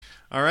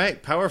All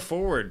right, power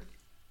forward.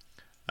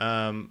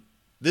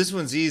 This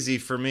one's easy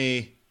for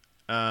me.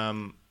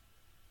 Tim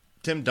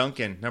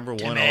Duncan, number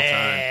one all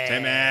time.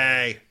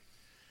 Timmy.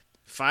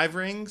 5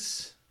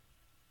 rings.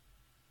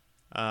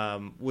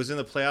 Was in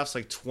the playoffs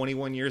like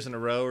 21 years in a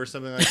row or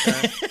something like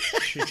that.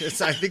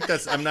 I think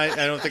that's. I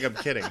don't think I'm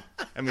kidding.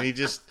 I mean, he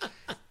just.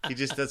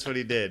 That's what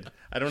he did.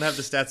 I don't have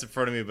the stats in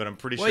front of me, but I'm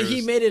pretty sure. Well,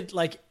 he made it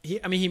like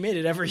he made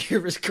it every year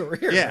of his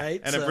career, yeah,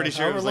 right? And I'm pretty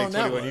sure it was like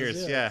 21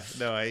 years. Yeah.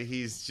 No,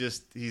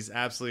 he's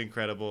absolutely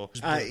incredible.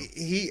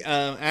 He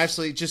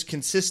absolutely just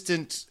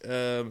consistent,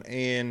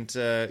 and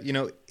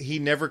he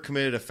never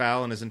committed a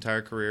foul in his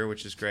entire career,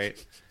 which is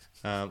great,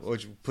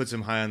 which puts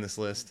him high on this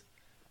list.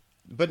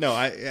 But no,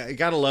 I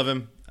gotta love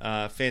him.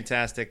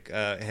 Fantastic.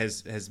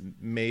 Has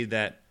made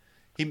that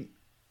he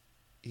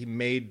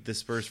made the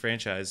Spurs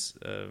franchise.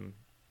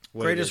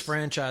 Greatest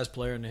franchise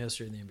player in the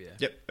history of the NBA.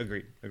 Yep,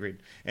 agreed.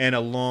 And a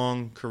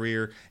long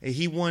career.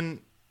 He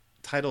won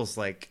titles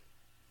like,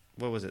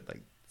 what was it, like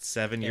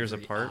 7 years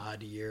apart?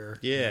 Odd year.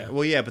 Yeah.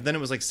 Well, yeah, but then it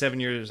was like 7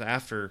 years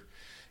after,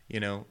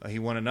 he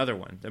won another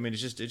one. I mean,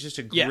 it's just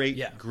a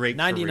great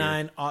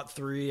 99, career.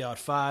 03,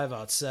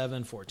 05,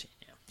 07, 14.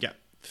 Yeah,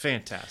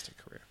 fantastic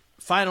career.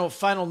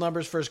 Final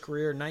numbers for his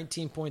career: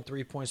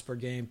 19.3 points per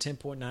game,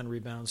 10.9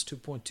 rebounds,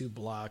 2.2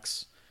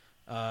 blocks.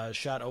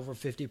 Shot over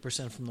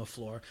 50% from the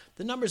floor.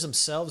 The numbers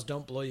themselves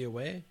don't blow you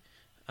away,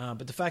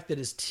 but the fact that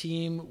his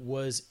team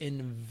was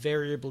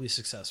invariably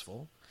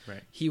successful.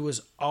 Right. He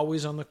was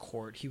always on the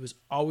court. He was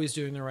always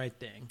doing the right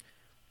thing.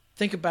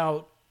 Think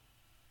about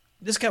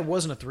this guy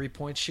wasn't a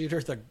three-point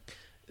shooter.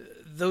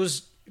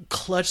 Those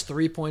clutch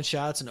three-point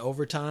shots in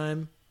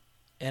overtime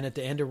and at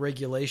the end of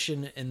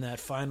regulation in that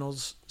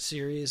finals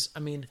series,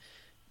 I mean,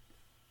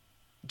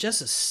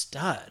 just a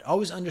stud.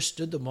 Always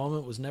understood the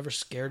moment, was never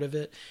scared of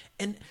it.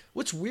 And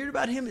what's weird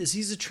about him is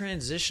he's a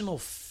transitional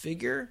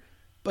figure,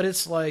 but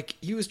it's like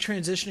he was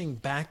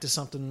transitioning back to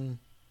something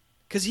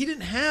because he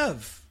didn't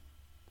have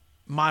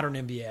modern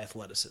NBA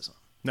athleticism.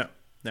 No.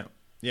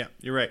 Yeah,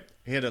 you're right.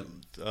 He had a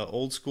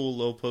old school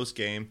low post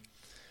game.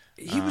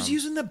 He was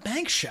using the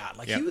bank shot.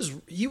 Like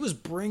he was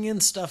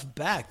bringing stuff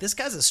back. This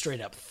guy's a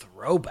straight up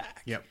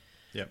throwback. Yep.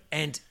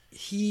 And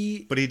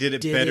but he did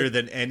it better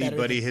than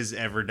anybody has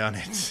ever done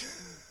it.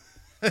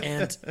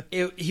 And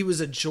he was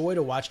a joy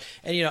to watch.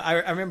 And,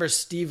 I remember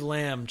Steve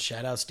Lamb,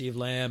 shout out Steve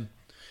Lamb,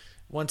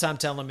 one time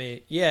telling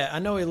me, yeah, I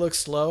know he looks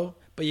slow,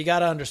 but you got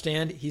to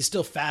understand, he's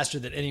still faster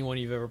than anyone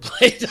you've ever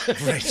played.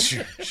 Right,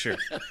 sure.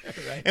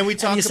 Right? And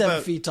he's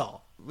 7 feet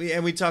tall.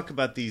 We talk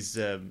about these,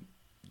 some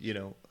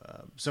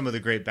of the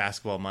great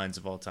basketball minds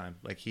of all time.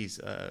 Like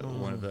he's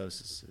one of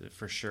those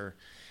for sure.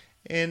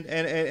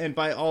 And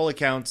by all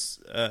accounts,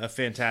 a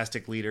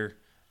fantastic leader.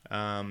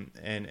 And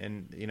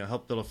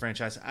helped build a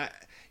franchise.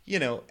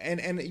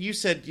 And you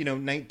said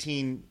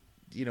 19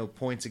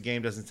 points a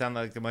game doesn't sound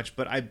like that much,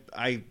 but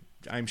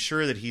I'm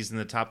sure that he's in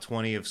the top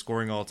 20 of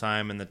scoring all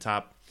time, and the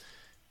top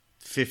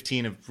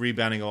 15 of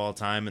rebounding all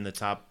time, and the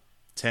top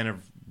 10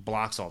 of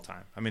blocks all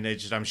time. I mean,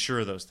 I'm sure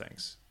of those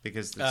things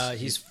because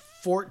he's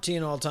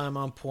 14 all time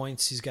on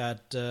points. He's got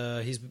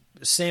he's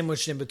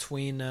sandwiched in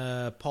between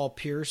Paul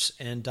Pierce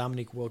and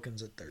Dominique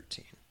Wilkins at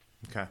 13.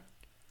 Okay.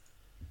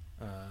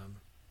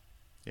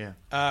 Yeah.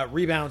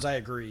 Rebounds, I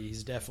agree.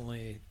 He's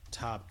definitely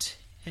top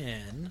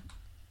 10.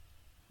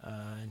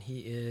 And he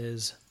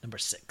is number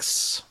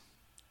 6.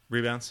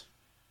 Rebounds?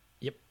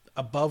 Yep.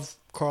 Above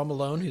Karl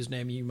Malone, whose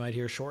name you might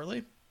hear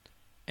shortly.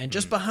 And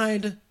just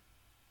behind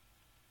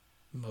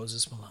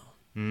Moses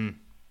Malone.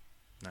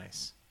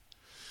 Nice.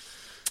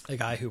 A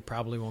guy who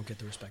probably won't get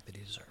the respect that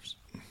he deserves.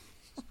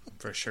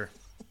 For sure.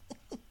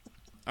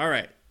 All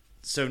right.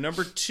 So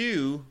number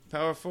 2,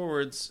 power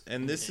forwards.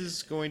 And this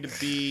is going to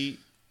be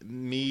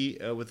me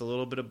with a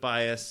little bit of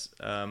bias.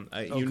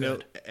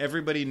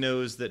 Everybody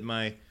knows that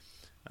my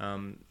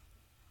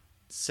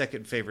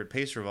second favorite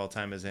Pacer of all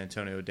time is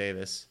Antonio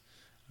Davis,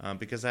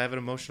 because I have an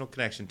emotional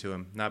connection to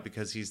him, not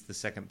because he's the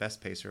second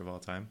best Pacer of all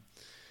time.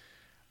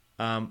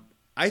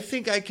 I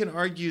think I can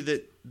argue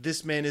that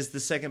this man is the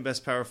second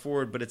best power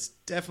forward, but it's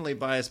definitely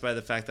biased by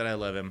the fact that I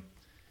love him.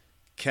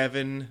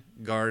 Kevin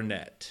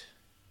Garnett.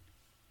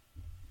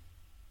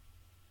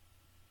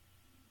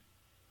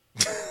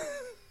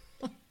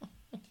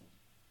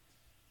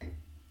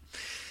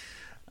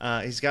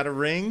 He's got a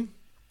ring.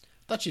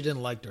 Thought you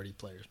didn't like dirty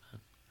players,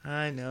 man.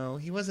 I know.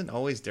 He wasn't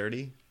always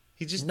dirty.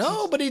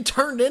 But he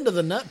turned into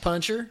the nut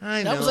puncher.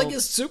 I know. That was like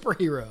his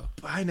superhero.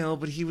 I know,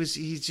 but he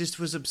just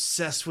was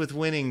obsessed with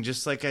winning,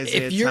 just like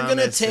Isaiah Thomas. If you're going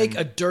to take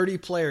a dirty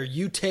player,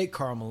 you take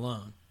Karl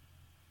Malone.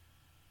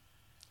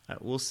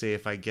 We'll see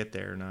if I get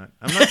there or not.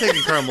 I'm not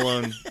taking Karl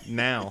Malone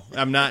now.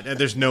 I'm not.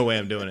 There's no way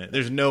I'm doing it.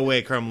 There's no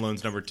way Karl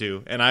Malone's number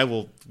 2, and I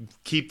will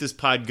keep this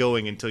pod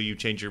going until you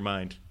change your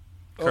mind.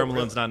 Karl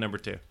Malone's not number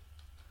 2.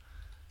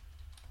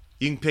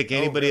 You can pick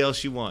anybody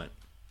else you want.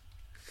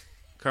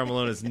 Karl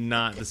Malone is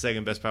not the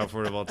second best power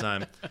forward of all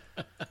time.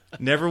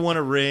 Never won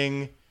a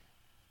ring.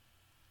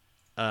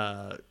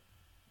 Kind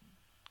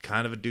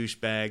of a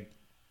douchebag.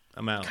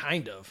 I'm out.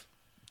 Kind of.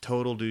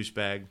 Total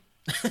douchebag.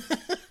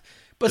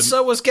 But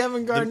so was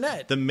Kevin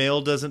Garnett. The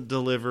mail doesn't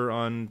deliver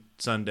on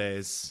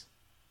Sundays.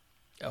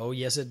 Oh,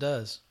 yes, it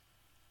does.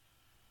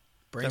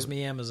 Brings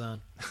me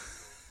Amazon.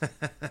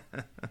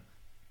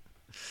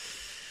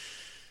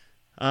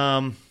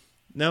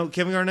 No,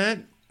 Kevin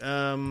Garnett,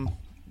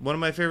 one of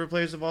my favorite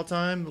players of all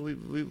time.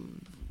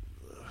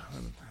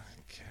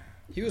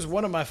 He was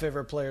one of my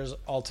favorite players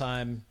all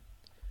time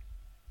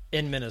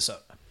in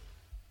Minnesota.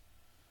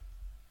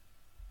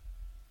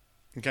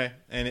 Okay,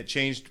 and it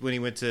changed when he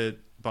went to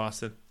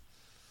Boston.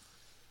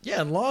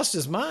 Yeah, and lost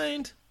his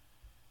mind.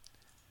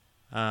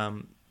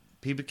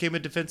 He became a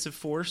defensive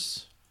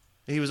force.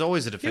 He was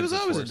always a defensive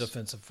force. He was always a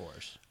defensive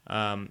force.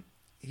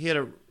 He had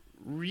a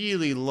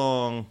really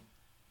long...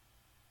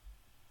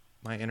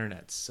 My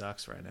internet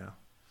sucks right now.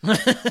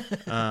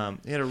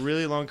 He had a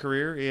really long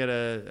career. He had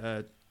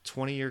a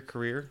 20-year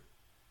career.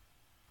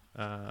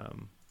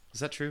 Is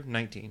that true?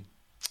 19.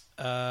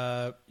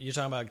 You're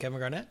talking about Kevin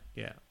Garnett?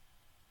 Yeah.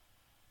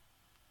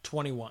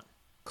 21.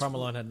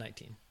 Carmelo had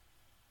 19.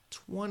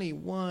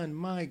 21.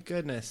 My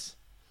goodness.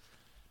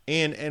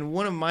 And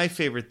one of my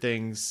favorite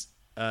things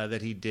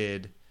that he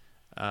did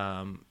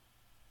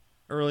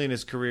early in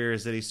his career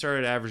is that he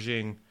started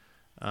averaging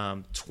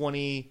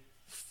 20,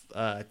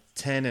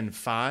 10, and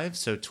 5.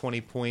 So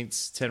 20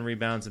 points, 10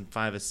 rebounds, and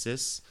 5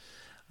 assists.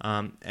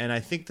 And I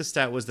think the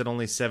stat was that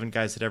only 7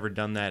 guys had ever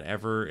done that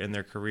ever in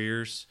their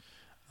careers.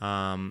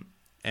 And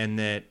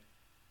that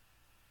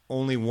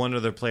only one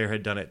other player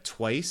had done it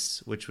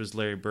twice, which was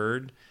Larry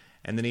Bird.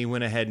 And then he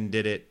went ahead and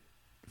did it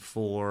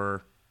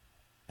for,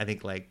 I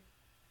think, like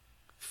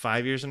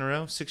 5 years in a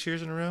row, 6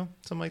 years in a row,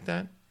 something like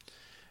that.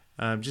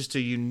 Just a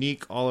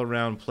unique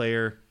all-around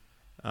player.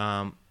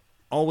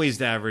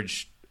 Always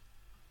averaged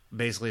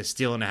basically a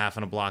steal and a half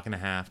and a block and a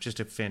half.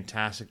 Just a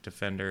fantastic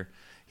defender.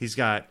 He's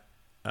got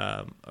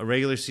a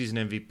regular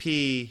season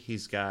MVP.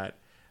 He's got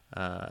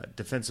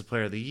Defensive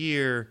Player of the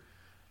Year.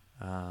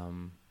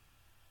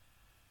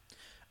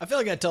 I feel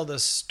like I tell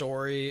this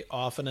story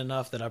often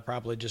enough that I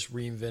probably just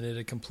reinvented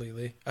it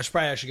completely. I should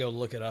probably actually go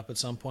look it up at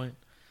some point.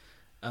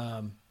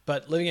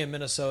 But living in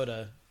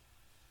Minnesota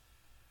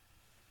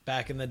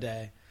back in the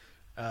day,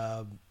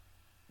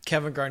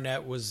 Kevin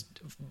Garnett was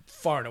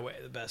far and away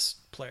the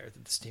best player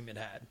that this team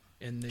had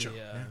in the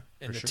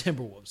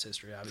Timberwolves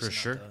history,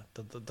 obviously,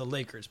 not the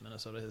Lakers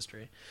Minnesota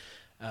history.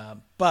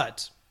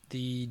 But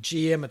the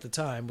GM at the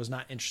time was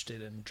not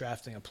interested in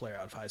drafting a player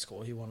out of high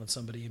school. He wanted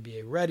somebody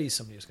NBA ready,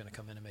 somebody who's going to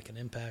come in and make an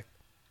impact.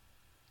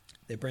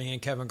 They bring in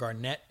Kevin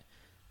Garnett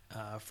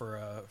for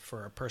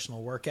a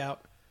personal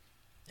workout,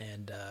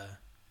 and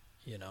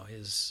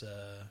his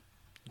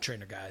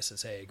trainer guy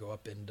says, "Hey, go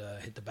up and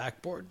hit the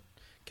backboard."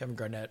 Kevin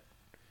Garnett,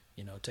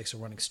 takes a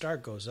running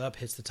start, goes up,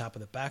 hits the top of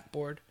the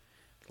backboard,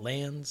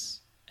 lands,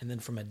 and then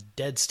from a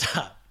dead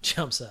stop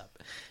jumps up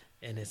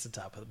and hits the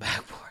top of the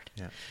backboard.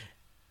 Yeah.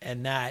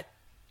 And that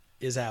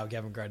is how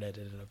Kevin Garnett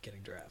ended up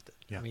getting drafted.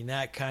 Yeah. I mean,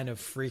 that kind of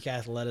freak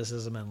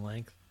athleticism and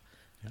length,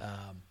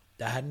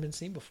 that hadn't been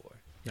seen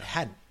before. Yeah. It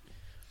hadn't.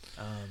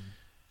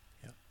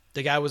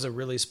 The guy was a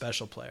really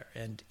special player,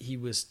 and he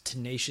was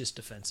tenacious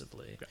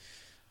defensively. Yeah.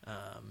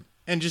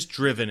 And just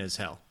driven as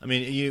hell. I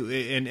mean,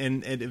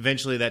 and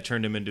eventually that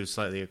turned him into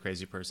slightly a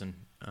crazy person.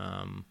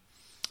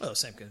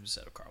 Same can be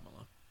said of Karl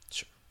Malone.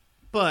 Sure.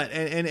 But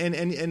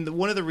and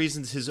one of the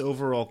reasons his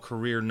overall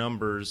career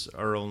numbers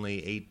are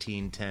only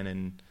 18, 10,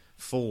 and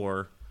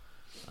 4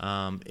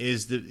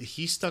 is that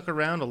he stuck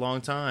around a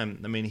long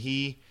time. I mean,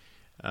 he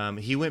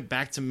went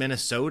back to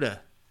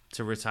Minnesota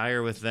to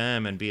retire with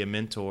them and be a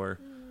mentor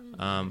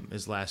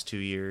his last 2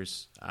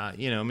 years.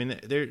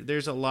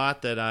 There's a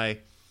lot that I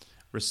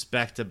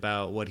respect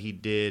about what he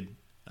did,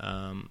 as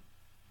a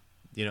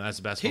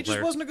basketball player. He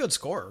just wasn't a good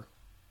scorer.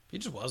 He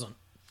just wasn't.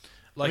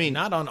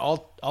 Not on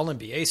all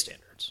NBA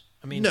standards.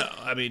 I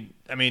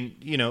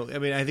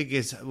think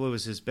what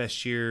was his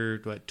best year?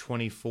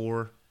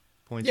 24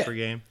 points per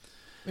game.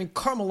 I mean,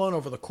 Karl Malone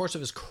over the course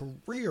of his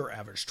career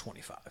averaged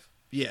 25.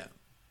 Yeah,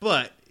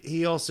 but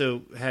he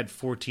also had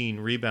 14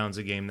 rebounds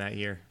a game that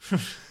year.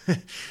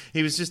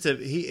 He was just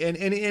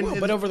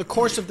but over the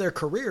course of their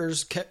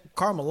careers,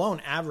 Karl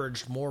Malone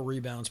averaged more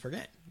rebounds per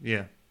game.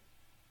 Yeah,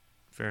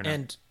 fair enough.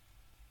 And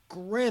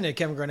granted,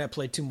 Kevin Garnett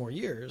played 2 more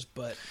years,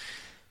 but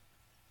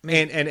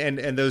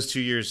and those 2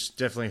 years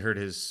definitely hurt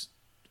his.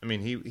 I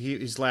mean,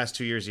 his last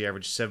 2 years he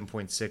averaged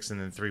 7.6 and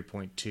then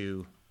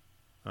 3.2.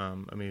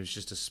 He was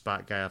just a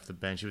spot guy off the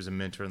bench. He was a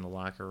mentor in the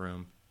locker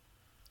room.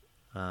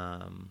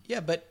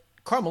 But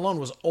Karl Malone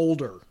was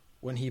older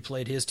when he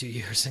played his 2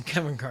 years than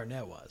Kevin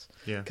Garnett was.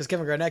 Yeah. Because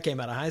Kevin Garnett came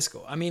out of high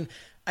school. I mean,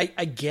 I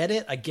get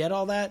it. I get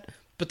all that.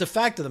 But the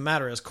fact of the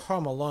matter is Karl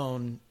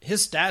Malone,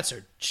 his stats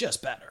are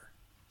just better.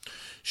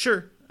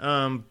 Sure.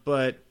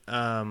 But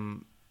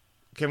Kevin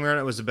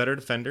Garnett was a better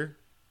defender.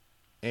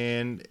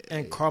 And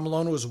Karl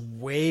Malone was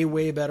way,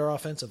 way better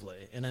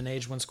offensively in an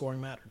age when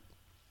scoring mattered.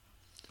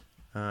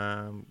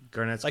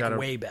 Garnett's got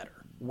way better.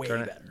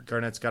 Better.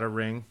 Garnett's got a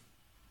ring.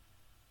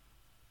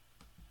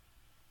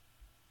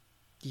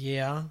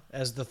 Yeah,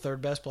 as the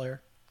third best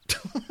player.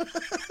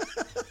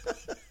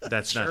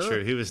 That's not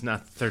true. He was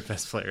not the third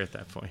best player at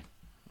that point.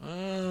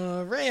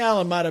 Ray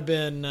Allen might have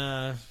been.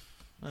 I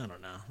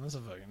don't know. It's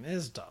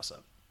a toss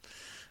up.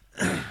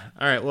 All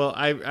right. Well,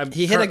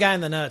 he hit a guy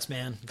in the nuts,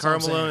 man. Karl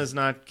Malone is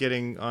not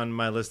getting on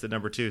my list at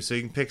number 2, so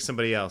you can pick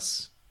somebody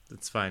else.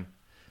 That's fine.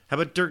 How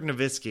about Dirk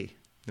Nowitzki,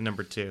 the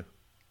number 2?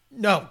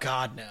 No,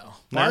 God, no.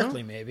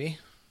 Barkley, maybe.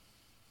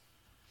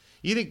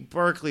 You think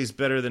Barkley's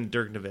better than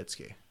Dirk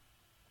Nowitzki?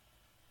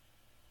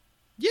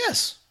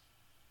 Yes,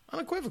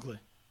 unequivocally.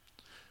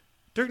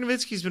 Dirk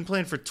Nowitzki's been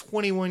playing for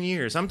 21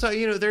 years. I'm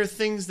talking. There are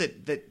things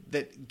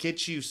that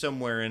get you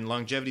somewhere, and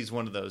longevity is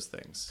one of those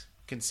things.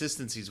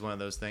 Consistency is one of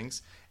those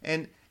things,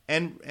 and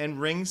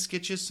rings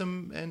get you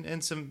some,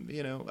 and some.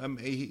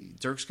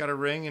 Dirk's got a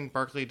ring, and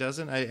Barkley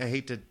doesn't. I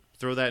hate to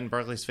throw that in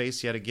Barkley's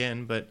face yet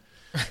again, but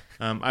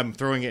I'm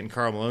throwing it in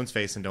Karl Malone's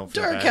face, and don't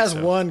feel Dirk bad. has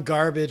one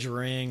garbage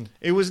ring.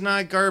 It was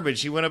not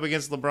garbage. He went up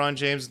against LeBron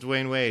James and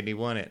Dwayne Wade, and he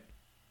won it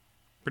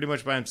pretty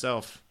much by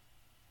himself.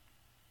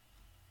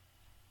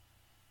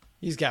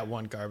 He's got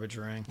one garbage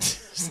ring.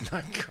 It's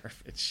not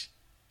garbage.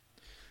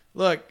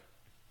 Look,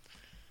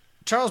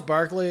 Charles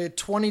Barkley,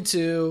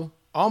 22,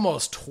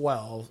 almost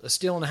 12, a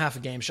steal and a half a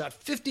game, shot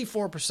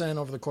 54%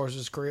 over the course of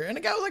his career, and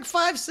a guy was like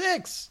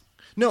 5'6".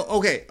 No,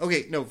 okay,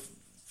 no,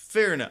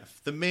 fair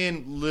enough. The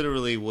man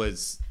literally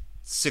was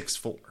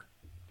 6'4",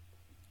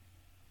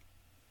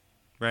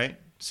 right?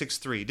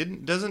 6'3".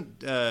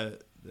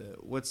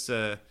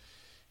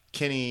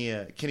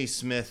 Kenny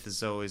Smith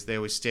is always, they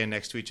always stand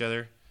next to each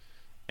other,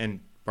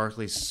 and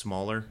Barkley's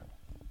smaller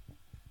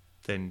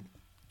than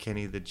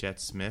Kenny the Jet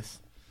Smith.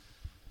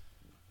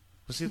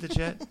 Was he the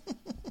Jet?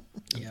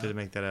 Yeah, did I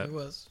make that up? He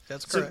was.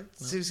 That's correct.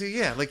 So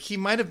yeah, like he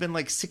might have been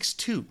like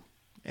 6'2",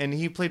 and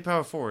he played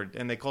power forward,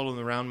 and they called him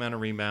the round mound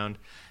of rebound,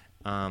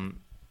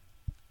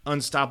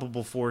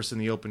 unstoppable force in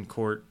the open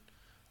court.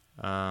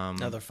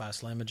 Another 5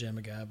 slammer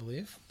jammer guy, I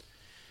believe.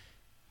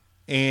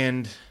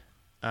 And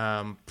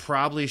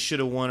probably should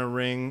have won a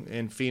ring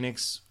in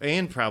Phoenix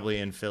and probably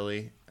in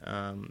Philly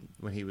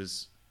when he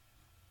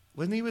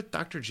wasn't he with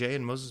Dr. J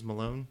and Moses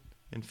Malone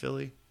in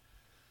Philly?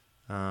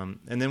 And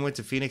then went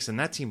to Phoenix, and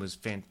that team was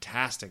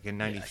fantastic in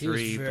 '93. Yeah, he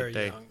was very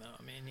young, though.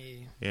 I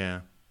mean,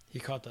 he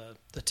caught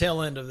the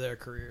tail end of their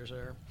careers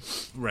there.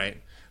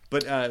 Right.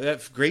 But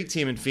that great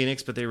team in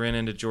Phoenix, but they ran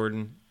into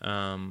Jordan.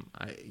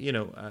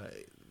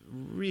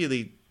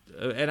 Really,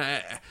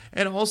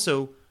 and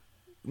also,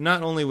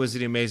 not only was he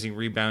an amazing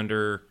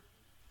rebounder,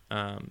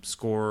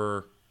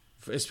 scorer,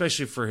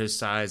 especially for his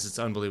size, it's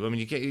unbelievable. I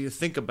mean, you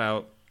think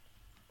about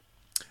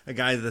a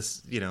guy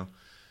that's,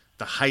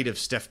 the height of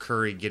Steph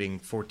Curry getting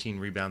 14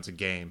 rebounds a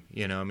game.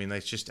 I mean,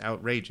 that's just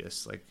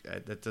outrageous. Like,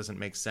 that doesn't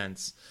make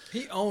sense.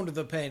 He owned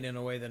the paint in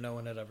a way that no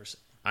one had ever seen.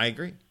 I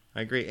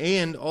agree.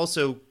 And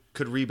also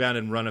could rebound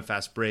and run a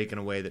fast break in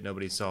a way that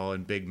nobody saw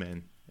in big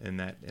men in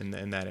that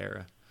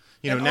era.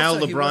 Now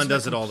LeBron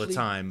does it all the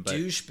time. But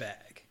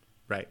douchebag.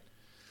 Right.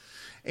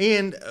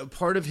 And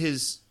part of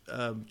his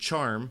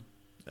charm,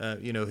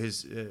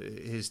 his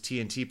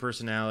TNT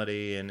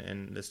personality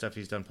and the stuff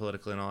he's done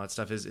politically and all that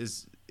stuff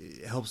is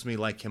helps me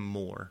like him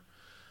more.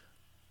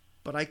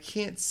 But I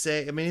can't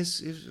say. I mean,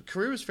 his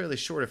career was fairly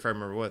short, if I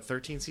remember.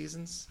 13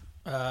 seasons?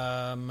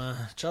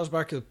 Charles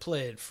Barkley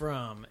played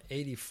from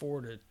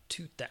 84 to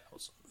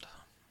 2000.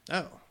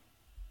 Oh,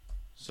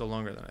 so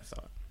longer than I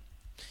thought.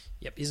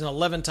 Yep, he's an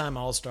 11-time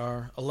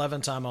All-Star,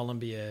 11-time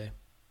All-NBA.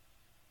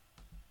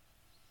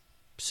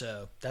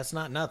 So that's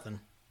not nothing.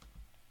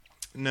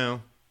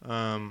 No.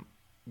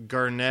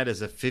 Garnett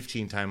is a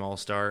 15-time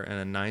All-Star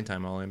and a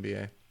 9-time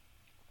All-NBA.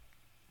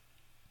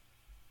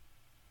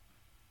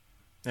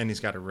 And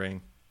he's got a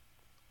ring.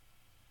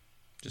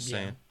 Just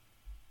saying.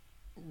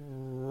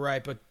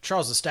 Right, but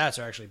Charles' stats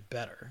are actually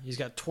better. He's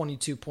got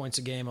 22 points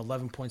a game,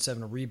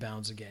 11.7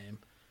 rebounds a game,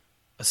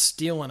 a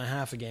steal and a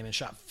half a game, and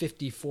shot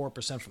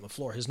 54% from the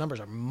floor. His numbers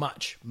are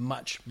much,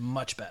 much,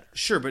 much better.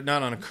 Sure, but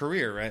not on a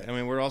career, right? I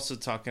mean, we're also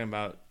talking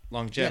about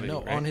longevity,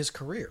 right? On his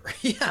career.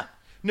 Yeah.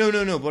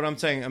 No. But I'm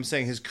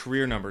saying his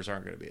career numbers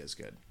aren't going to be as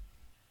good.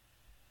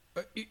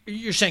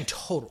 You're saying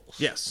totals?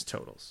 Yes,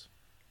 totals.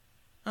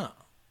 Oh.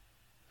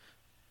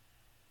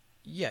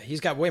 Yeah, he's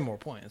got way more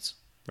points.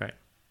 Right.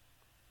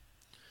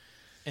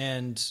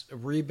 And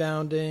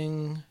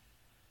rebounding,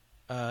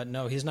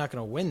 no, he's not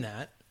going to win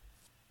that.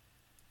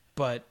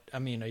 But, I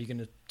mean, are you going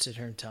to sit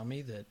here and tell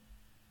me that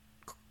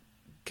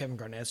Kevin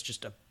Garnett's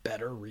just a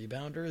better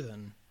rebounder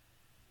than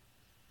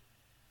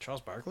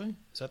Charles Barkley?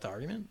 Is that the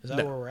argument? Is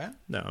that where we're at?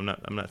 No,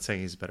 I'm not saying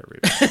he's a better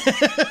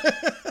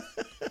rebounder.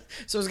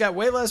 So he's got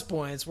way less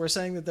points. We're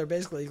saying that they're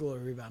basically equal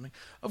at rebounding.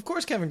 Of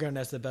course, Kevin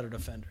Garnett's the better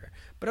defender.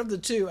 But of the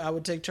two, I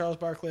would take Charles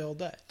Barkley all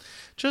day.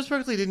 Charles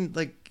Barkley didn't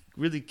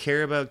really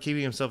care about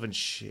keeping himself in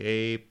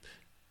shape.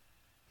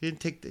 He didn't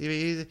take.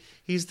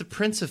 He's the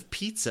Prince of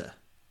Pizza.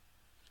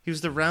 He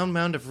was the round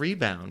mound of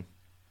rebound.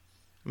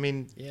 I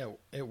mean, yeah,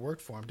 it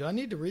worked for him. Do I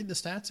need to read the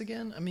stats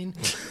again? I mean,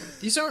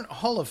 these aren't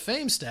Hall of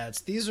Fame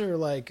stats. These are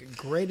like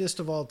greatest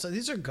of all time.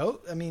 These are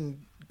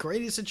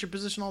greatest at your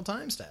position all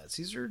time stats.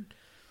 These are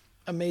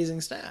amazing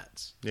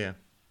stats. Yeah.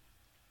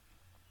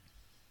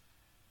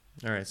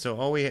 All right. So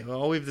all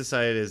we've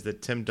decided is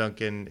that Tim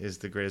Duncan is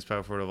the greatest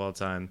power forward of all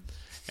time,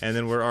 and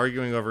then we're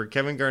arguing over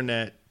Kevin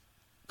Garnett,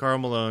 Karl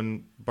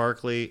Malone,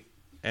 Barkley,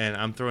 and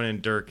I'm throwing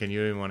in Dirk, and you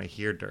don't even want to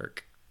hear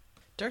Dirk.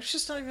 Dirk's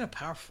just not even a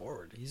power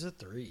forward. He's a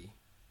 3.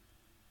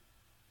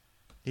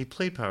 He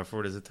played power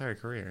forward his entire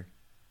career.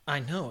 I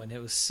know, and it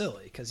was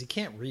silly because he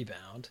can't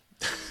rebound.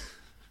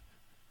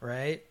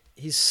 Right?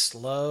 He's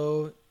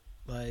slow.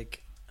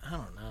 Like, I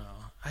don't know.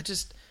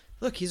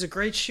 Look, he's a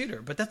great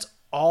shooter, but that's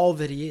all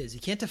that he is. He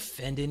can't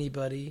defend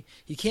anybody.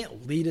 He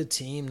can't lead a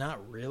team.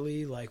 Not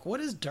really. Like, what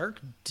does Dirk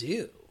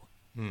do?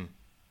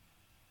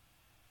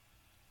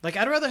 Like,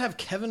 I'd rather have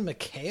Kevin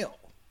McHale.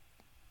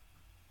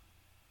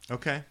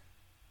 Okay.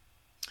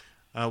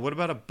 What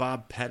about a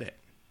Bob Pettit?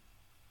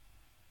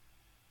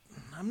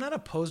 I'm not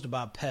opposed to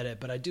Bob Pettit,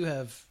 but I do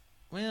have.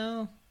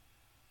 Well,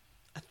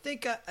 I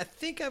think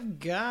I've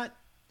got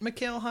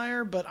McHale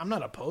higher, but I'm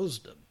not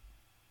opposed to. I'm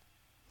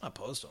not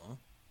opposed to him.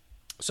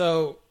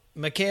 So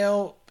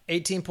McHale,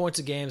 18 points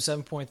a game,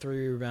 7.3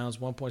 rebounds,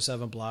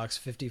 1.7 blocks,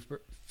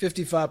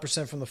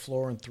 55% from the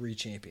floor, and 3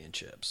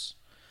 championships.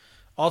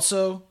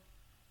 Also,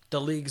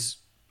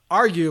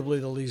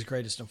 arguably the league's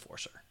greatest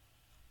enforcer.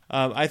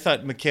 I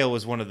thought McHale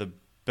was one of the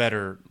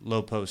better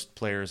low post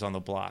players on the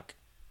block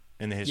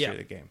in the history of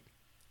the game.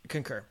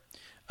 Concur.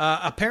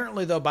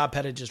 Apparently, though, Bob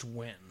Pettit just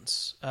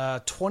wins.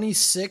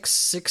 26,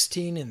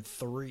 16, and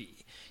 3.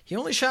 He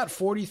only shot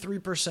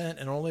 43%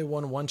 and only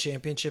won 1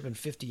 championship in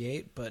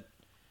 58, but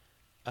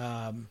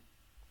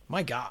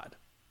my God.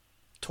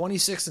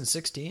 26 and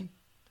 16?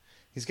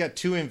 He's got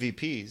 2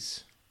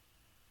 MVPs.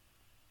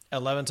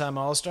 11-time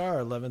All-Star,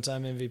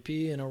 11-time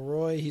MVP, and a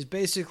Roy.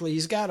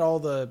 He's got all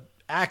the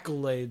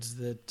accolades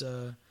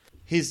that...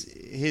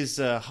 His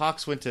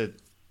Hawks went to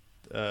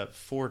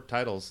 4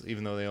 titles,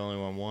 even though they only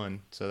won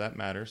 1, so that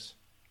matters.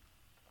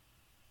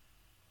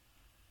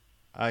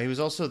 He was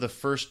also the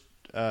first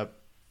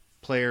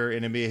player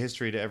in NBA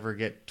history to ever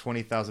get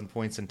 20,000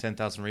 points and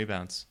 10,000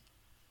 rebounds.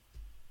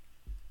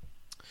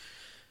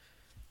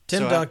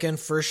 Tim Duncan,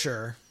 for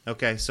sure.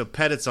 Okay, so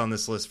Pettit's on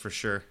this list for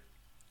sure.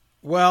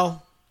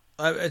 Well,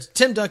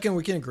 Tim Duncan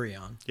we can agree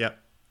on. Yep.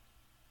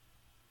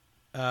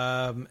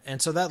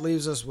 And so that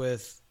leaves us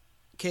with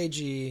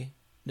KG,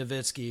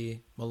 Nowitzki,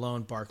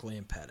 Malone, Barkley,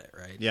 and Pettit,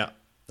 right? Yeah.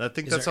 I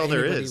think that's all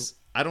there is.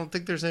 I don't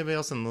think there's anybody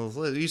else on the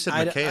list. You said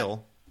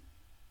McHale.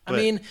 I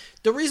mean,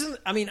 the reason...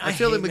 I mean, I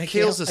feel hate like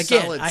McHale's a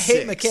solid I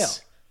hate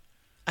 6.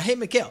 I hate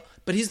McHale,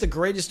 but he's the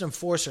greatest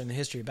enforcer in the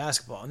history of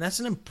basketball, and that's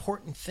an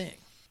important thing.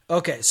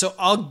 Okay, so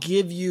I'll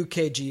give you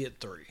KG at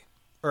 3.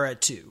 Or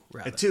at 2,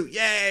 rather. At 2,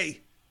 yay!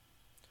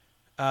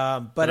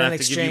 But in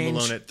exchange... give you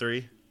Malone at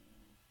 3?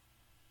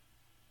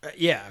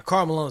 Yeah,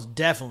 Karl Malone's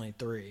definitely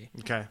 3.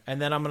 Okay.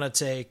 And then I'm going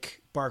to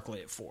take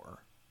Barkley at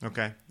 4.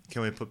 Okay.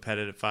 Can we put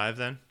Pettit at 5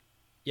 then?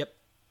 Yep.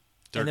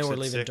 Dirk's and then we're at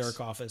leaving 6?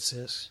 Dirk off at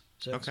 6.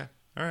 Okay.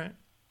 All right.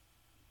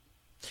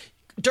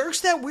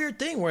 Dirk's that weird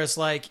thing where it's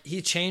like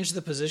he changed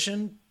the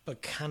position,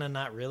 but kind of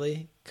not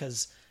really,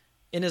 because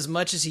in as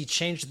much as he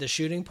changed the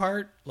shooting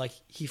part, like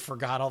he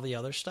forgot all the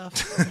other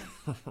stuff.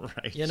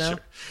 Right. You know? Sure.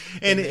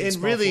 And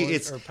really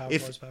it's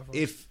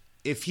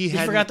if he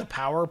forgot the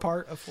power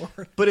part of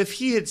forward. But if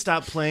he had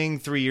stopped playing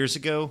 3 years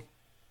ago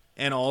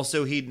and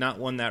also he'd not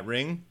won that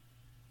ring,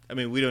 I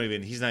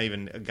mean, he's not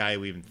even a guy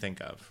we even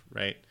think of,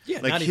 right?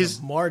 Yeah, like not even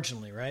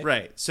marginally, right?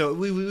 Right. So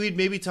we'd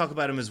maybe talk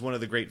about him as one of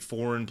the great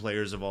foreign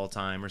players of all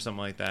time or something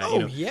like that.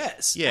 Oh,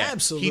 yes. Yeah,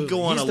 absolutely. He'd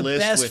go on he's a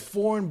list best with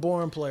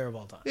foreign-born player of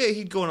all time. Yeah,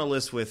 he'd go on a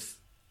list with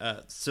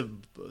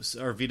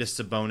Arvydas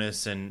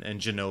Sabonis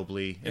and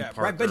Ginobili and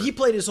Parker. Right, but he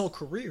played his whole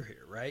career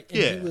here, right? And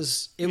yeah. It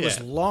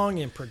was long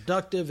and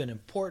productive and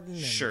important.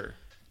 And, sure.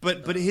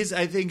 But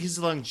I think his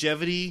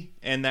longevity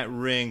and that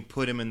ring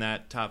put him in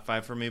that top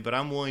 5 for me, but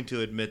I'm willing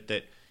to admit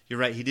that you're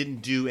right. He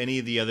didn't do any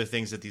of the other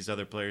things that these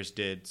other players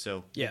did,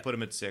 so we'll put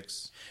him at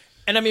 6.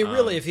 And I mean,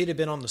 really, if he'd have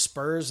been on the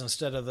Spurs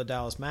instead of the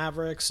Dallas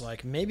Mavericks,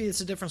 like maybe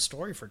it's a different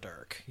story for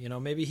Dirk. You know,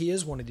 maybe he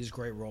is one of these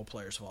great role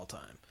players of all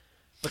time.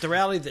 But the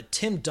reality that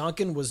Tim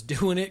Duncan was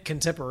doing it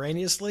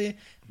contemporaneously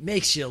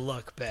makes you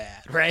look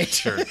bad, right?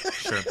 Sure.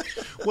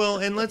 Well,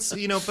 and let's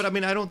but I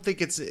mean, I don't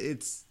think it's a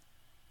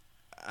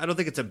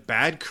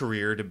bad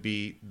career to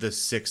be the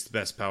 6th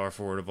best power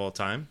forward of all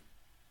time.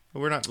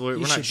 We're not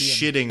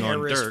shitting on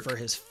Dirk for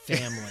his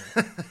family.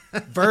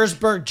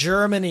 Würzburg,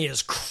 Germany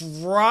is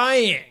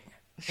crying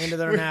into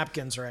their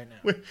napkins right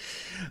now.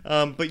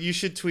 But you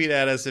should tweet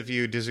at us if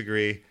you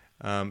disagree.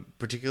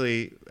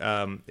 Particularly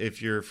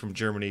if you're from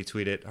Germany,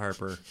 tweet at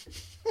Harper,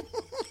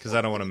 because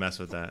I don't want to mess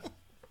with that.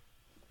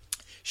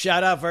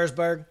 Shout out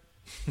Würzburg.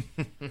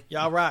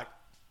 Y'all rock.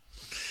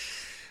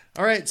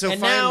 All right, so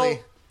now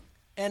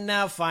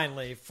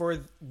finally, for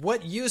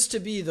what used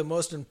to be the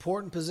most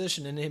important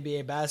position in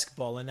NBA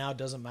basketball and now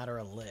doesn't matter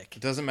a lick.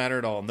 It doesn't matter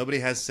at all. Nobody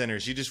has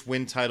centers. You just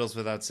win titles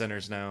without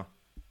centers now.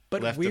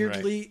 But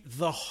weirdly,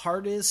 the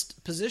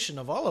hardest position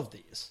of all of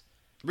these.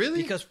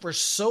 Really? Because for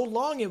so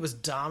long it was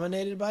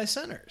dominated by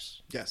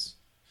centers. Yes.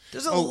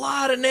 There's a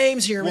lot of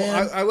names here,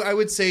 man. I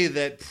would say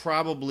that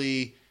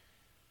probably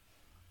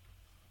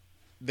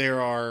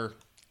there are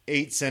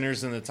 8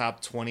 centers in the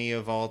top 20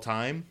 of all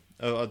time,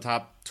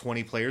 top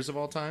 20 players of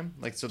all time.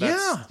 Like, so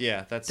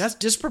that's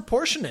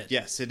disproportionate.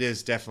 Yes, it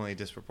is definitely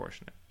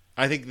disproportionate.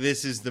 I think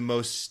this is the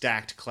most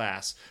stacked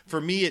class. For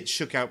me, it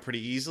shook out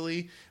pretty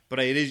easily, but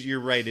you're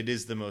right, it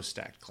is the most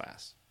stacked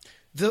class.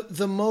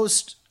 The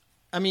most,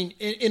 I mean,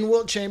 in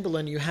Wilt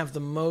Chamberlain, you have the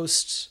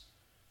most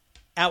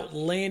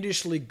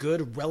outlandishly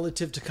good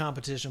relative to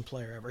competition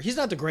player ever. He's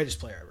not the greatest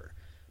player ever,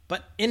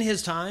 but in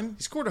his time,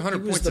 he scored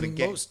 100 points in a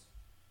game.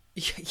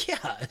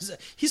 Yeah,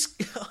 he's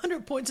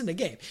 100 points in a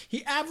game.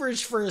 He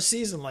averaged for a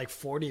season like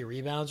 40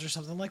 rebounds or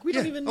something. Like, we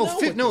don't even know.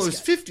 It was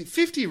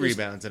 50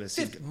 rebounds in a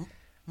season.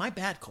 My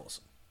bad, Coalson.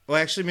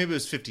 Well, actually, maybe it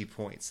was 50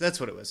 points. That's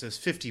what it was. It was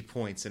 50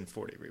 points and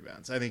 40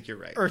 rebounds. I think you're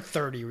right. Or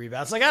 30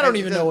 rebounds. Like, I don't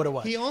even know what it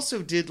was. He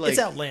also did, it's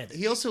outlandish.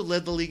 He also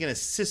led the league in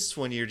assists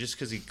one year just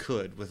because he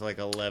could, with like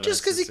 11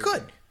 Just because he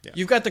could. Yeah.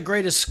 You've got the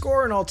greatest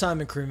scorer in all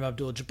time in Kareem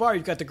Abdul-Jabbar.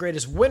 You've got the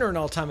greatest winner in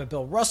all time in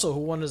Bill Russell,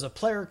 who won as a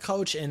player,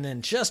 coach, and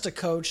then just a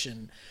coach,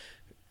 and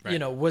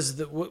was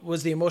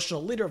the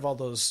emotional leader of all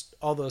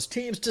those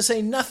teams. To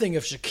say nothing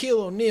of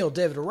Shaquille O'Neal,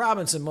 David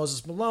Robinson,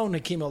 Moses Malone,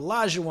 Hakeem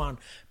Olajuwon,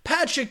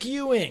 Patrick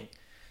Ewing,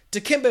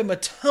 Dikembe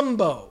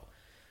Mutombo,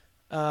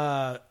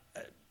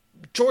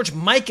 George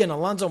Mikan,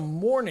 Alonzo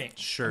Mourning.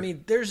 Sure. I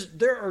mean,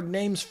 there are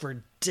names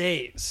for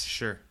days.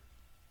 Sure.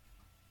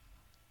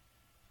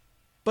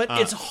 But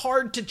it's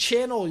hard to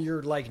channel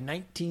your like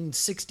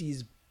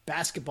 1960s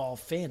basketball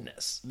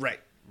fanness. Right.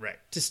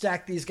 To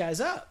stack these guys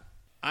up.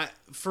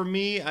 For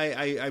me,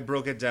 I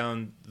broke it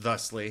down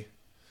thusly.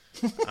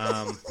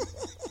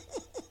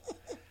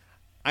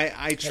 I tried.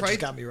 That just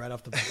got me right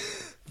off the bat.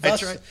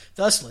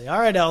 Thusly. All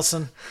right,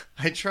 Elson.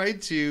 I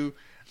tried to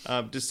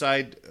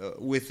decide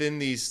within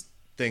these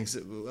things,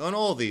 on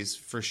all of these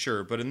for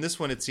sure, but in this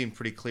one it seemed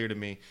pretty clear to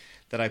me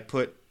that I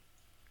put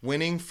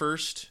winning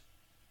first,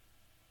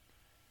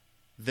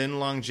 then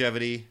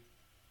longevity,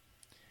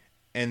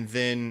 and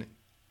then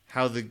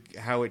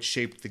how it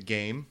shaped the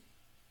game,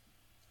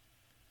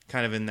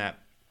 kind of in that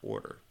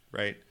order,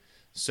 right?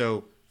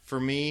 So for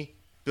me,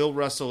 Bill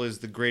Russell is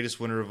the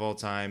greatest winner of all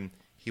time.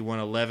 He won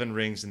 11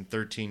 rings in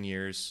 13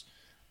 years.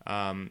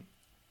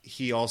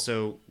 He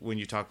also, when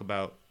you talk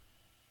about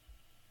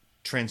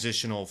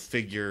transitional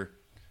figure,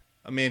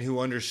 a man who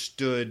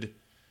understood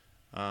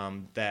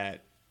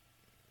that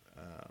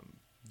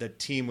the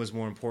team was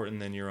more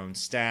important than your own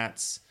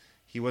stats.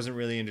 He wasn't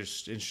really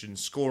interested in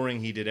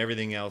scoring. He did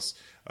everything else.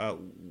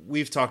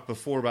 We've talked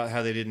before about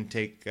how they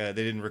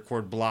didn't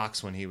record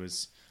blocks when he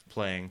was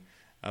playing,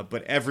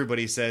 but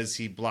everybody says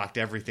he blocked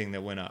everything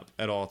that went up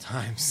at all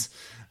times.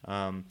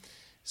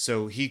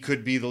 So he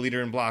could be the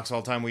leader in blocks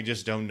all time. We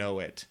just don't know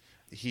it.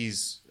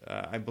 He's,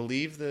 I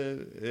believe,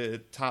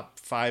 the top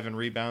 5 in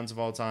rebounds of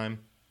all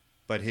time,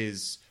 but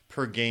his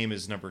per game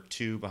is number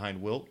 2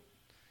 behind Wilt.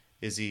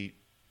 Is he?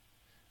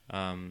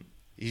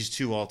 He's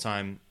 2 all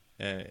time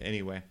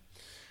anyway.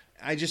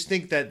 I just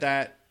think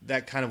that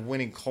kind of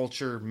winning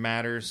culture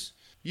matters.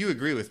 You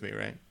agree with me,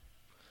 right?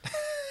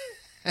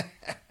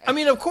 I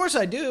mean, of course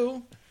I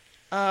do.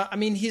 I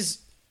mean,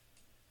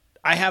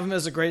 I have him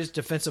as the greatest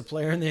defensive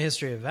player in the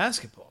history of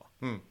basketball.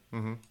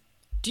 Mm-hmm.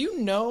 Do you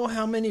know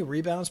how many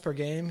rebounds per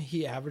game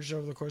he averaged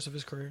over the course of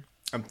his career?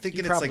 I'm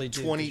thinking it's like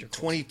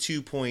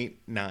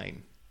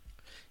 22.9.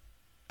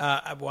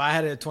 Well, I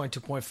had it at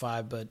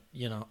 22.5, but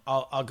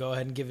I'll go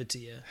ahead and give it to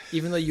you,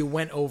 even though you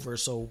went over.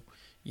 So,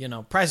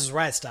 Price is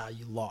Right style,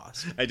 you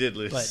lost. I did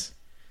lose,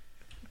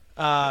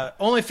 but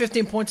only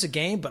 15 points a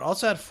game, but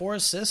also had 4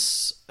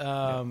 assists.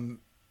 And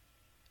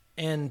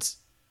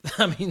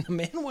I mean, the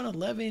man won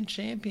 11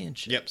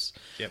 championships.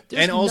 Yep.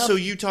 And also,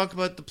 you talk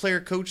about the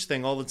player-coach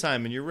thing all the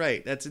time, and you're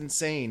right. That's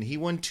insane. He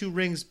won 2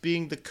 rings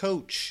being the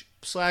coach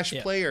 /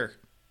 player.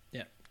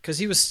 Yeah, because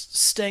he was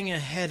staying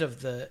ahead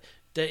of the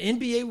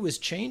NBA was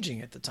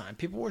changing at the time.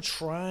 People were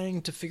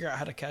trying to figure out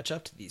how to catch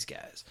up to these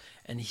guys.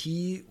 And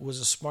he was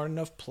a smart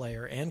enough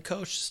player and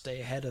coach to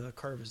stay ahead of the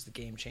curve as the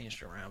game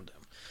changed around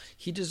him.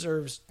 He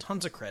deserves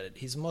tons of credit.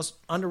 He's the most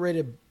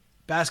underrated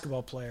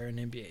basketball player in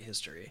NBA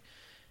history.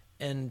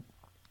 And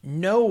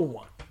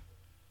no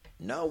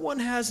one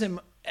has him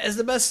as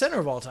the best center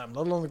of all time,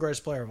 let alone the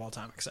greatest player of all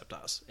time except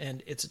us.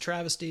 And it's a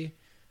travesty.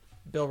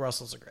 Bill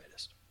Russell's the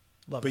greatest.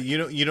 Love but it.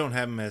 you don't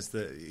have him as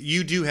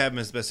you do have him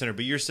as the best center,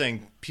 but you're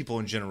saying people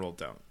in general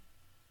don't.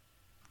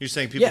 You're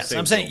saying people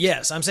I'm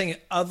saying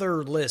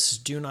other lists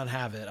do not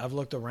have it. I've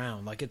looked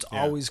around. Like it's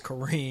always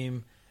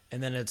Kareem,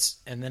 and then it's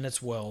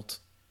Wilt,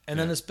 and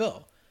then it's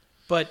Bill.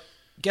 But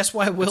guess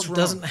why Wilt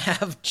doesn't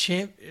have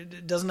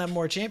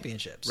more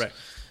championships? Right.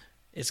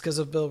 It's because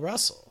of Bill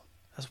Russell.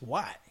 That's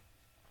why.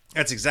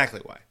 That's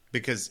exactly why.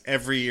 Because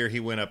every year he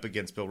went up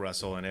against Bill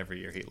Russell, and every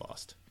year he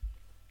lost.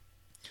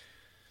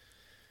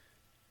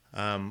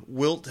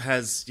 Wilt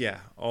has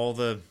all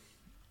the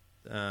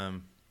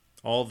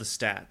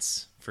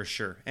stats for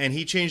sure, and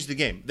he changed the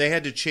game. They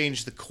had to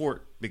change the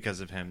court because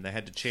of him. They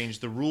had to change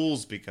the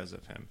rules because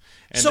of him.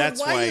 And so that's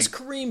why is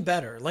Kareem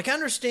better? Like, I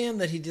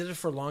understand that he did it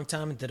for a long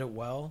time and did it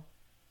well,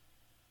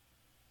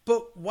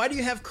 but why do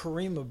you have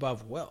Kareem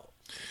above Wilt?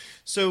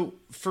 So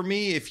for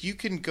me, if you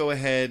can go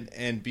ahead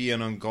and be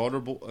an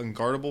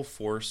unguardable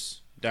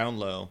force down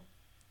low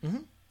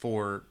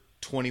for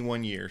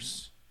 21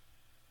 years,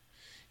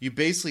 you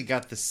basically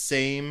got the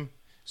same.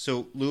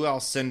 So Lou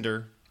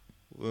Alcindor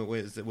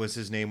was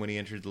his name when he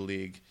entered the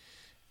league.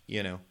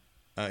 You know,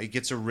 he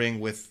gets a ring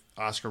with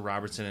Oscar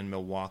Robertson in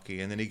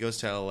Milwaukee, and then he goes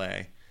to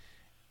LA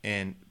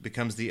and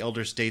becomes the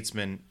elder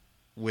statesman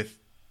with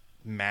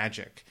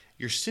Magic.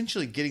 You're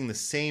essentially getting the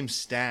same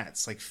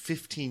stats, like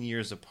 15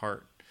 years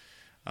apart.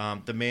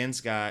 The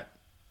man's got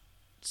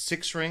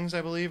 6 rings,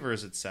 I believe, or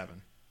is it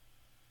 7?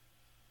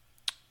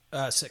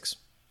 6.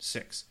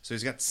 6. So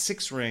he's got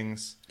 6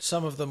 rings.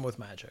 Some of them with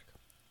Magic.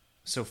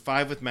 So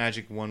 5 with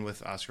Magic, 1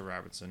 with Oscar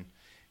Robertson.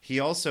 He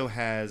also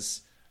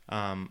has,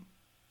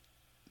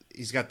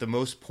 he's got the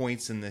most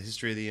points in the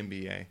history of the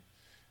NBA.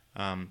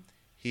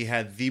 He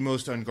had the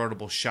most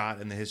unguardable shot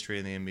in the history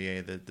of the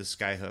NBA, the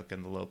sky hook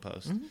and the low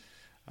post.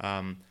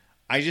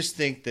 I just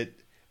think that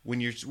when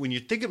you're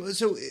thinking about,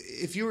 so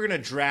if you were going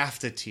to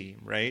draft a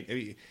team,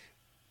 right?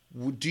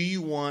 Do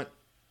you want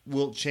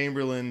Wilt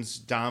Chamberlain's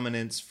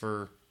dominance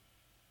for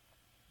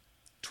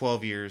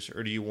 12 years,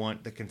 or do you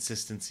want the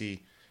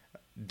consistency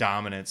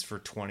dominance for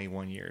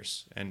 21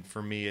 years? And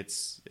for me,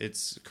 it's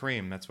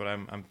Kareem. That's what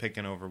I'm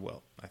picking over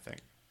Wilt, I think.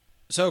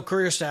 So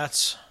career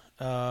stats,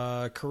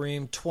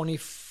 Kareem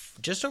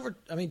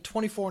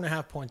 24 and a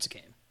half points a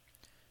game.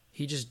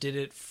 He just did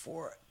it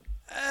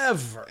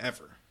forever.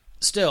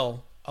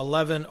 Still,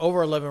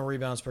 over 11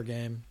 rebounds per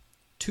game,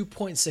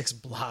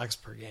 2.6 blocks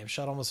per game,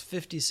 shot almost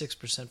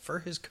 56% for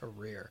his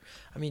career.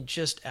 I mean,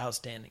 just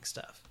outstanding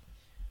stuff.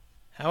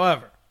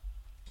 However,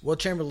 Wilt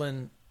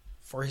Chamberlain,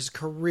 for his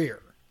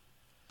career,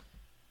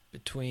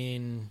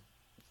 between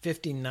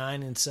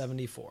 59 and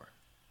 74.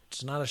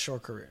 It's not a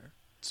short career.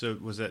 So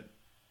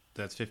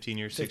that's 15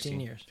 years?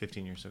 15 years.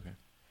 15 years, okay.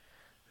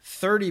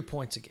 30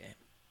 points a game.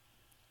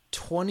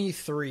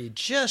 23,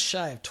 just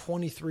shy of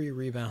 23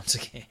 rebounds a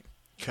game.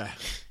 Okay.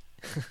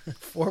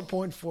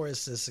 4.4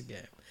 assists a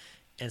game.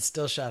 And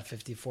still shot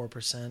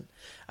 54%.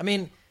 I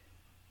mean,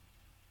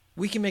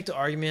 we can make the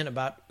argument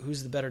about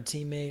who's the better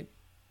teammate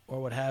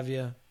or what have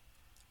you.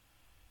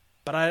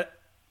 But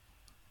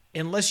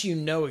unless you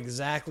know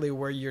exactly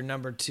where your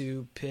number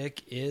 2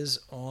 pick is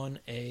on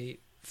a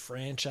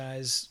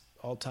franchise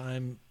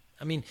all-time,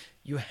 I mean,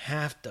 you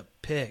have to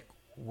pick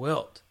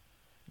Wilt.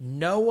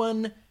 No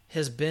one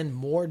has been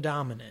more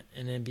dominant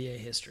in NBA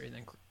history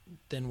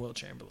than Wilt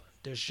Chamberlain.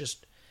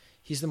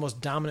 He's the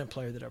most dominant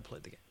player that ever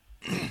played the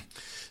game.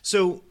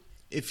 So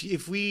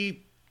if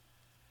we,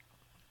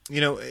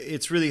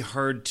 it's really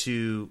hard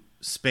to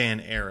span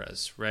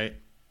eras, right?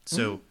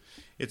 So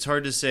it's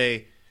hard to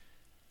say,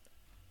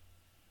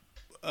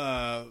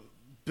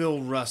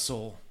 Bill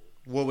Russell,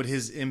 what would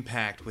his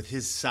impact with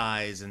his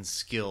size and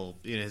skill,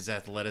 his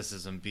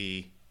athleticism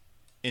be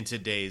in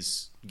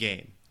today's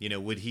game?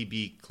 Would he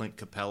be Clint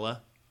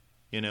Capella?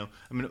 I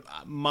mean,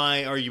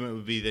 my argument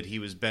would be that he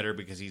was better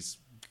because he's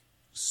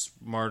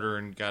smarter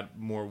and got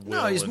more will.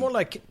 No, he's more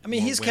like,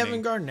 he's winning.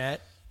 Kevin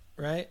Garnett,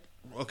 right?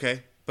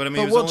 Okay. But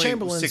he was Wilt only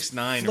Chamberlain's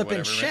 6'9" or flipping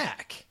whatever.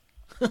 Shaq.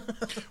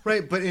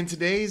 Right, but in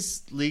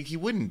today's league, he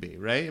wouldn't be,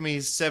 right? I mean,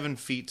 he's 7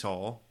 feet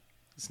tall.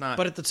 It's not.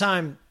 But at the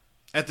time,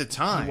 he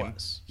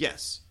was.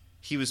 Yes,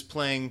 he was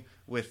playing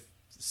with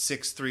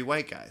 6'3"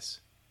 white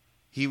guys.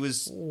 He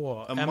was.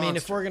 A monster.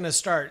 If we're gonna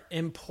start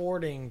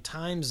importing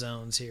time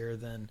zones here,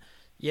 then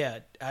yeah,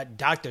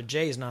 Dr.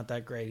 J is not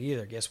that great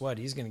either. Guess what?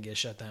 He's gonna get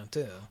shut down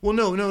too. Well,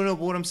 no. But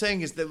what I'm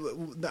saying is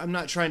that I'm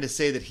not trying to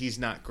say that he's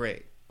not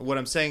great. What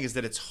I'm saying is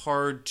that it's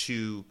hard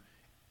to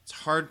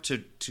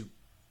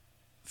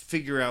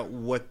figure out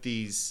what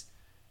these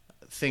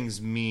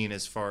things mean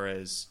as far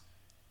as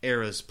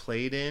eras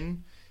played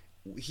in.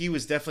 He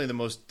was definitely the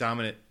most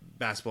dominant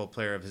basketball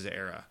player of his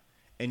era.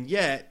 And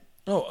yet...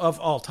 of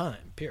all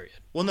time, period.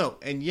 Well, no.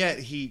 And yet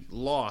he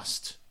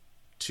lost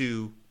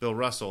to Bill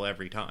Russell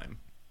every time.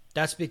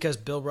 That's because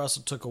Bill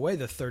Russell took away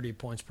the 30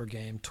 points per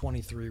game,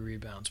 23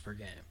 rebounds per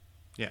game.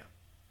 Yeah.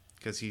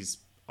 Because he's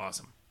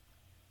awesome.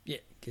 Yeah,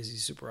 because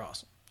he's super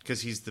awesome.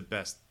 Because he's the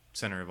best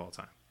center of all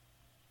time.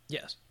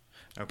 Yes.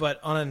 Okay. But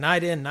on a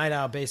night-in,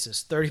 night-out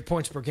basis, 30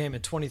 points per game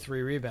and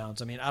 23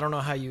 rebounds. I mean, I don't know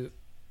how you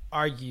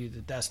argue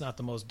that that's not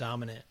the most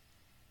dominant.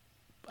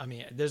 I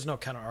mean, there's no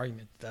kind of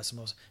argument that that's the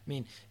most. I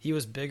mean, he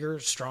was bigger,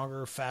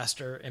 stronger,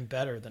 faster, and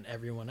better than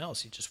everyone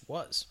else. He just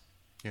was.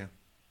 Yeah.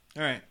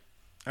 All right.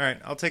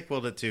 I'll take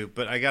Wilt at 2,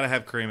 but I got to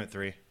have Kareem at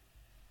 3.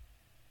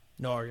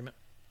 No argument.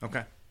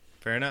 Okay.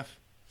 Fair enough.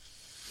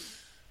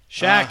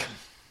 Shaq.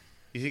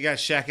 You got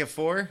Shaq at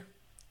 4?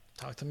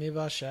 Talk to me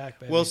about Shaq,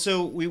 baby. Well,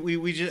 so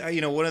we just,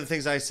 one of the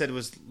things I said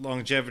was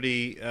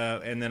longevity,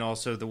 and then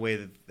also the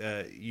way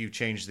that you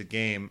changed the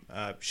game.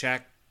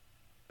 Shaq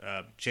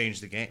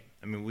changed the game.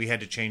 I mean, we had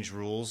to change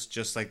rules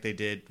just like they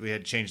did. We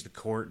had to change the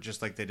court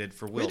just like they did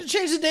for Wilt. We had to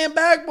change the damn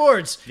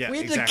backboards. Yeah, we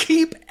had exactly. to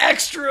keep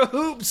extra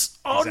hoops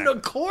on the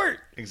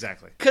court.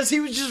 Exactly. Because he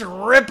was just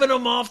ripping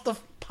them off the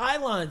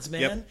pylons,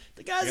 man. Yep.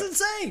 The guy's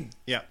insane.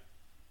 Yeah,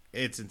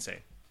 it's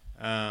insane.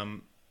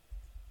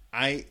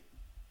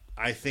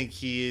 I think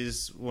he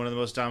is one of the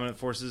most dominant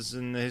forces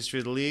in the history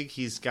of the league.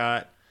 He's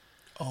got...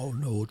 I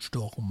don't know what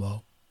you're talking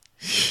about.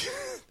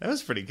 That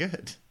was pretty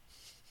good.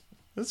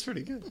 That's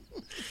pretty good.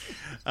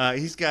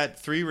 He's got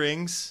 4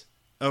 rings.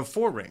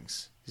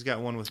 He's got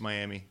 1 with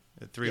Miami,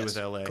 3 with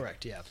LA.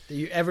 Correct, yeah.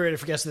 Everybody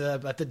forgets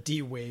about the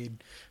D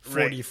Wade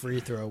 40 free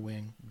throw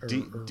wing.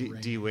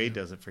 D Wade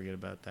doesn't forget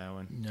about that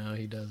one. No,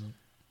 he doesn't.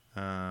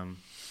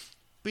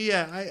 But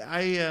yeah,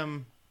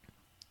 I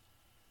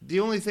the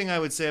only thing I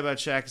would say about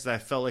Shaq is that I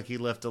felt like he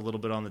left a little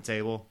bit on the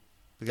table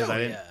because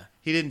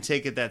he didn't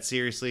take it that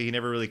seriously. He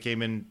never really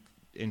came in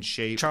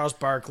shape. Charles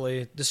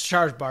Barkley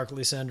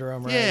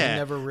syndrome, right? Yeah. He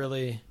never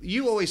really...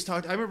 You always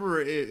talked... I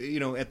remember,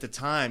 at the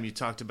time, you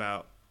talked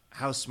about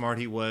how smart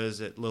he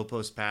was at low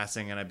post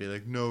passing, and I'd be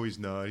like, no, he's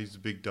not. He's a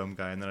big, dumb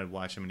guy. And then I'd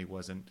watch him, and he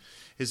wasn't.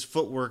 His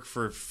footwork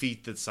for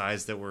feet that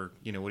size that were,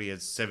 what he had,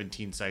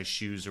 17-size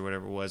shoes or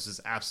whatever it was, is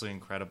absolutely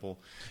incredible.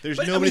 There's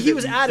nobody he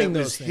was adding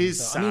those things, his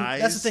though.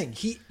 size. That's the thing.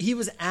 He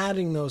was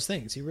adding those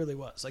things. He really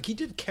was. Like, he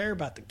did care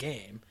about the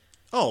game.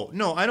 Oh,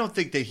 no, I don't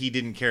think that he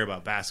didn't care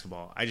about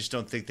basketball. I just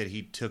don't think that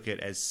he took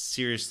it as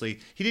seriously.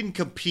 He didn't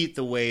compete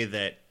the way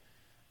that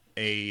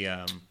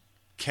a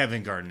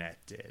Kevin Garnett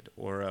did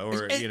or I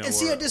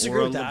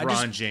disagree with that.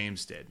 LeBron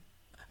James did.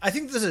 I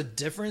think there's a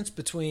difference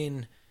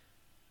between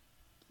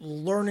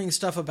learning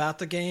stuff about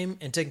the game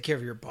and taking care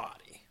of your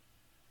body.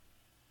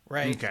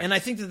 Right? Okay. And I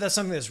think that that's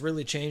something that's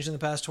really changed in the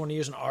past 20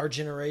 years, and our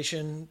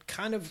generation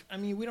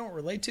we don't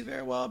relate to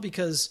very well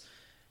because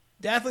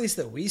the athletes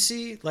that we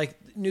see, like,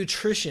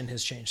 nutrition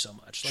has changed so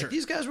much. Like,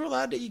 these guys were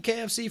allowed to eat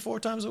KFC 4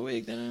 times a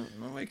week. They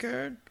didn't nobody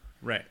cared.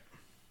 Right.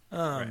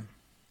 And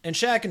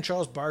Shaq and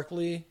Charles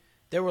Barkley,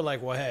 they were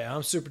like, well, hey,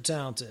 I'm super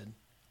talented.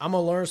 I'm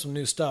going to learn some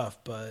new stuff,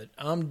 but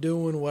I'm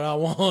doing what I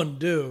want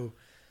to do.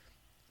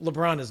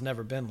 LeBron has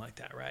never been like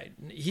that, right?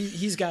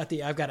 He's got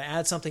I've got to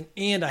add something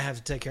and I have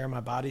to take care of my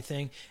body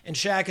thing. And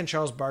Shaq and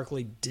Charles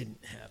Barkley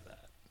didn't have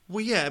that.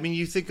 Well, yeah. I mean,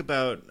 you think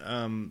about...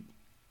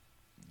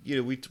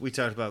 we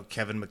talked about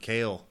Kevin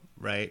McHale,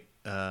 right?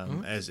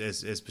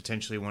 As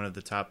potentially one of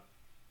the top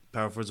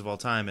power forwards of all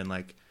time, and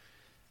like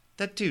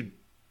that dude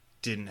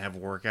didn't have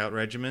workout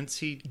regimens.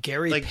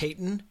 Gary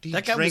Payton,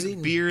 that guy was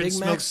eating beer and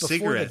smoked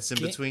cigarettes in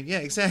between. Yeah,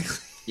 exactly.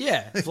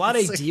 Yeah,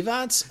 Vlade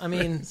Divac. I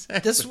mean,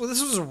 exactly. This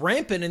was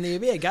rampant in the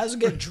NBA. Guys would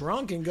get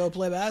drunk and go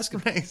play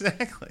basketball. Right,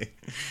 exactly.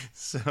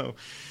 So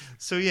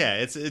yeah,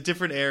 it's a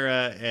different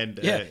era, and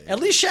at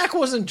least Shaq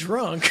wasn't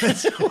drunk.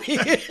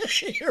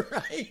 You're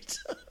right.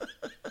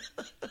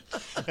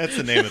 That's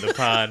the name of the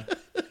pod.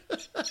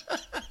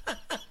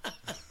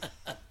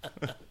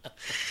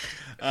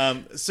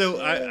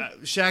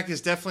 Shaq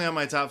is definitely on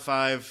my top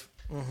 5,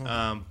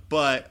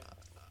 but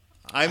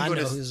I know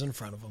who's in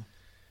front of him.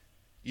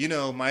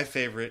 My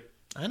favorite.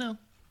 I know.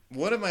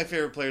 One of my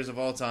favorite players of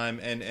all time,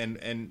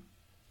 and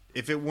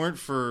if it weren't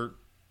for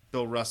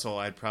Bill Russell,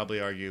 I'd probably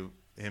argue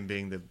him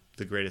being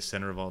the greatest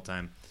center of all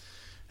time.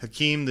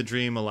 Hakeem the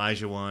Dream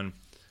Olajuwon.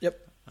 Yep.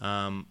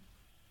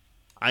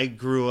 I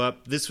grew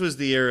up. This was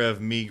the era of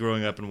me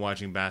growing up and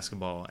watching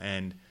basketball,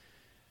 and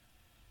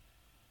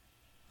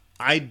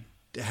I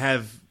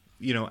have,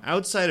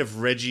 outside of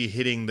Reggie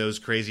hitting those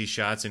crazy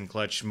shots in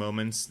clutch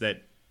moments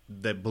that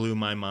blew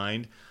my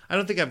mind, I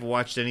don't think I've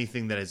watched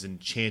anything that has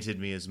enchanted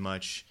me as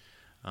much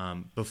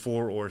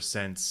before or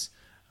since,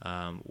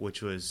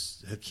 which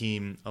was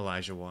Hakeem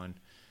Olajuwon.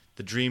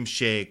 The dream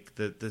shake,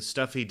 the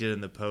stuff he did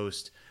in the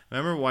post. I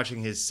remember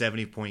watching his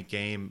 70-point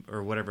game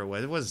or whatever it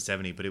was. It wasn't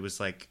 70, but it was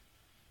like,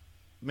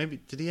 maybe,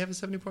 did he have a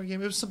 70-point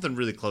game? It was something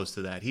really close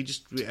to that.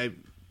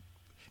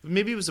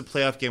 Maybe it was a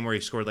playoff game where he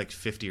scored like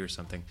 50 or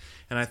something.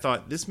 And I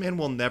thought, this man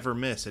will never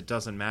miss. It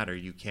doesn't matter.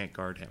 You can't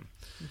guard him.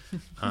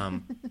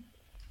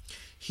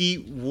 He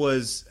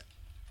was,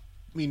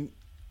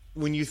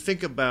 when you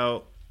think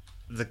about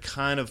the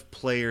kind of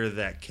player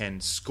that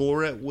can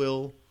score at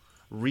will,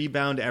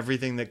 rebound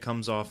everything that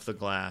comes off the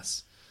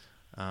glass,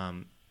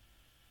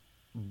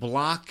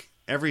 block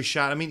every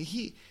shot.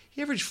 He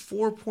averaged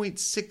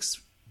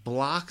 4.6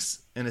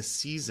 blocks in a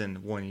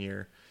season one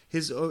year.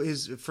 His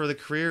for the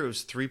career it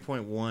was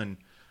 3.1,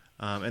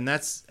 and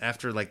that's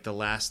after like the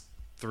last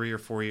 3 or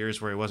 4 years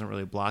where he wasn't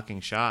really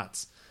blocking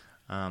shots.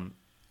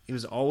 He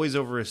was always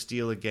over a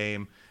steal a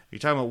game. You're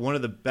talking about one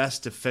of the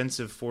best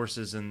defensive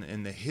forces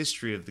in the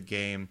history of the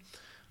game,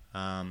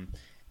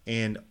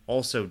 and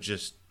also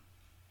just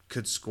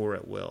could score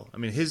at will.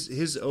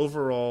 His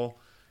overall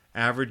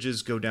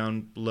averages go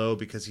down low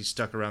because he's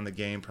stuck around the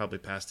game, probably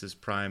past his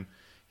prime.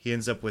 He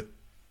ends up with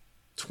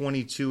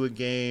 22 a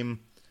game,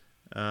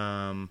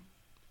 11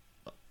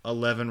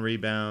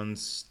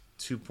 rebounds,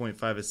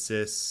 2.5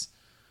 assists,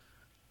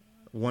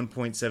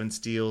 1.7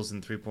 steals,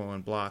 and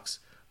 3.1 blocks.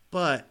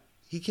 But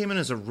he came in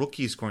as a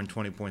rookie scoring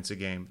 20 points a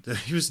game.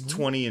 He was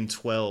 20 and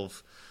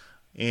 12.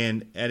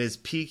 And at his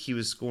peak, he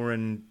was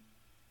scoring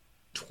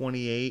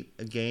 28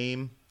 a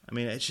game.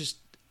 It's just,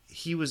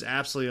 he was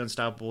absolutely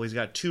unstoppable. He's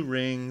got 2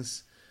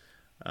 rings.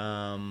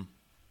 The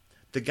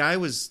guy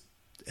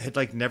had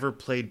like never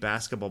played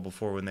basketball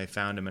before when they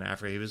found him in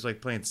Africa. He was like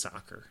playing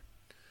soccer.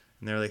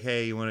 and they're like,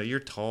 "Hey, you're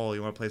tall.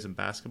 You want to play some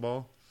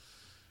basketball?"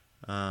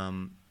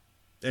 And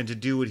to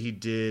do what he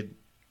did,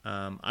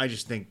 I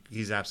just think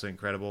he's absolutely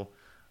incredible.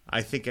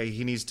 I think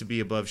he needs to be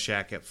above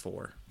Shaq at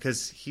 4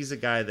 because he's a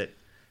guy that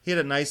he had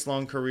a nice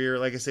long career.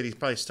 Like I said, he's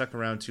probably stuck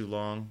around too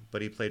long,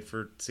 but he played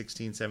for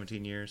 16,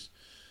 17 years.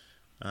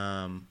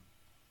 I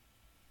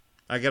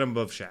got him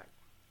above Shaq.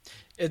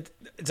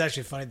 It's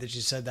actually funny that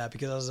you said that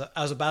because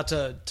I was about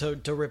to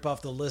rip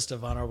off the list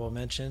of honorable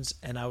mentions,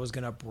 and I was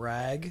gonna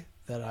brag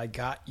that I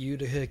got you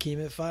to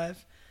Hakeem at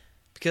 5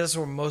 because that's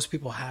where most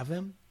people have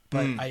him.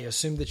 But I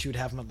assumed that you would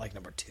have him at like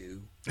number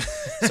 2.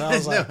 So I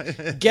was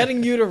like,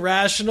 getting you to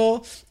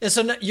rational. And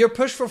so your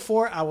push for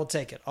 4, I will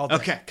take it. All day.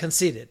 Okay.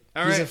 Conceded.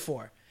 All He's right. at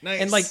 4.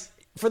 Nice. And like,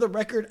 for the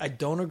record, I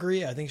don't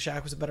agree. I think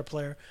Shaq was a better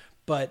player.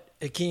 But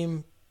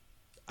Hakeem,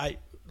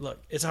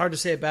 look, it's hard to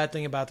say a bad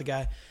thing about the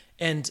guy.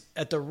 And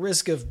at the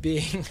risk of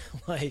being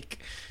like,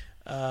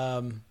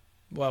 well,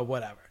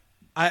 whatever.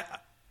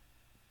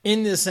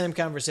 In this same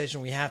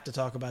conversation, we have to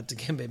talk about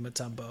Dikembe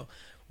Mutombo.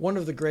 One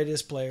of the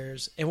greatest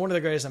players and one of the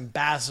greatest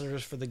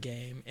ambassadors for the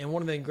game and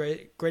one of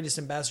the greatest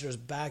ambassadors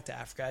back to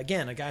Africa.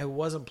 Again, a guy who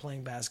wasn't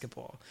playing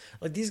basketball.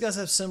 Like, these guys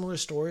have similar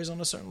stories on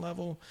a certain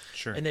level.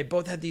 Sure. And they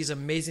both had these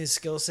amazing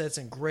skill sets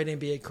and great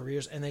NBA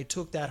careers, and they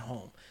took that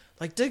home.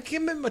 Like,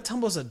 Dikembe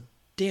Mutombo's a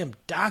damn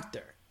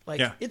doctor.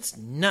 Like, It's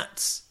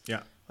nuts.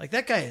 Yeah. Like,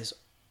 that guy is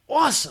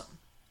awesome.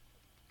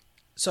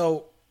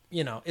 So,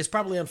 it's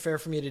probably unfair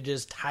for me to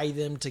just tie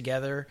them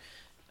together.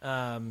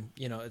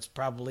 It's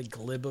probably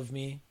glib of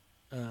me.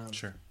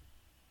 Sure.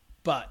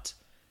 But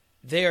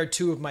they are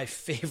two of my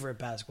favorite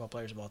basketball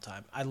players of all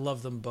time. I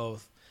love them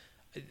both.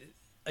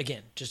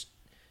 Again, just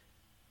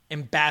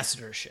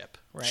ambassadorship,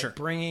 right? Sure.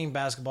 Bringing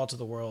basketball to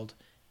the world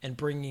and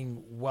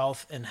bringing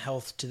wealth and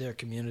health to their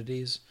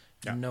communities.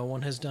 Yeah. No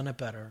one has done it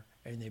better,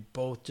 and they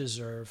both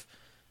deserve,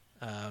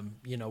 1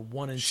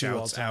 and 2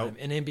 all time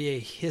in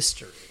NBA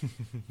history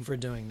for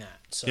doing that.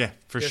 So yeah,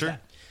 for sure.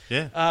 That.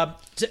 Yeah.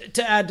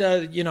 To add,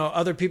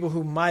 other people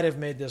who might have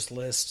made this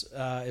list,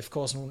 if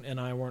Coalson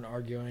and I weren't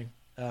arguing,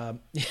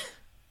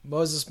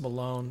 Moses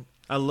Malone.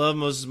 I love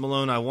Moses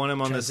Malone. I want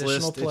him on this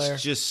list. Player.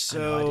 It's just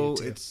so.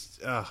 It's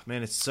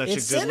such a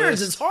good sinners.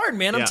 list. It's hard,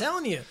 man. I'm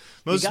telling you.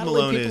 Moses you gotta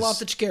Malone let people off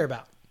that you care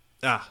about.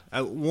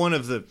 One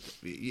of the.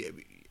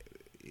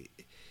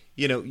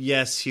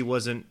 Yes, he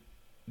wasn't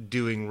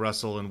doing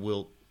Russell and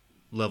Wilt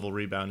level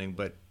rebounding,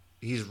 but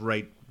he's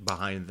right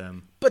behind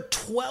them. But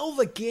 12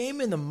 a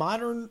game in the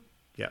modern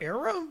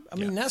era? I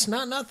mean, that's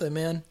not nothing,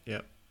 man.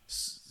 Yep.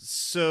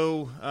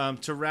 So,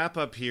 to wrap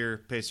up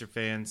here, Pacer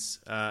fans,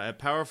 at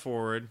power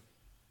forward,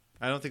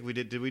 I don't think we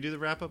did. Did we do the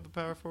wrap up at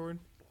power forward?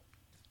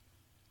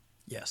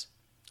 Yes.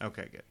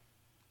 Okay, good.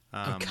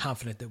 I'm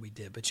confident that we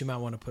did, but you might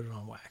want to put it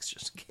on wax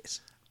just in case.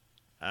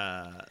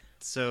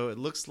 So it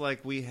looks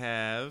like we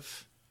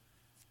have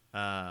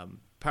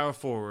power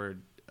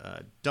forward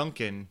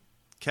Duncan,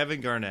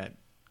 Kevin Garnett,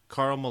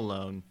 Karl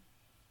Malone,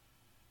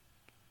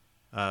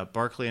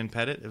 Barkley and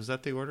Pettit. Was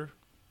that the order?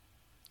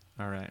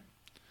 All right.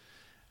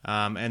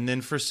 And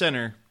then for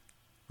center,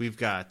 we've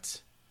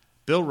got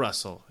Bill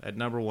Russell at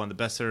number 1, the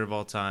best center of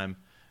all time.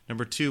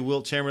 Number 2,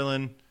 Wilt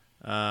Chamberlain.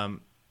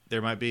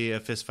 There might be a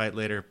fist fight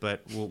later,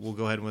 but we'll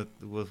go ahead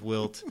with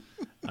Wilt.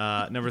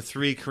 Number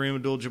 3, Kareem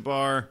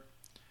Abdul-Jabbar.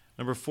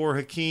 Number 4,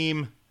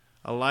 Hakeem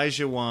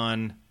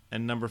Olajuwon.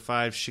 And number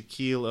 5,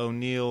 Shaquille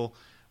O'Neal,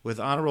 with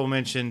honorable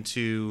mention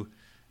to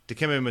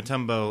Dikembe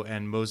Mutombo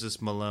and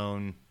Moses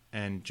Malone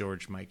and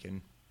George Mikan.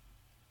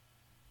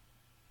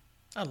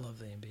 I love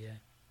the NBA.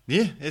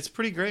 Yeah, it's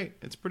pretty great.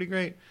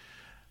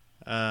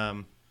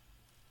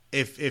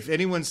 If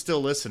anyone's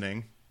still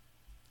listening,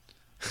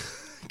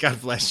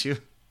 God bless you.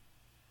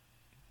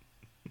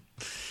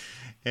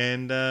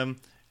 And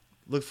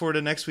look forward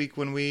to next week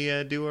when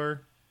we do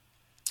our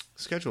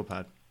schedule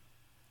pod.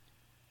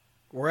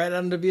 We're at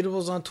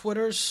Undebeatables on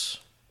Twitters,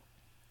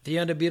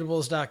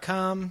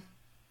 theundebeatables.com.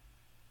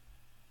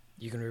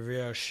 You can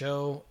review our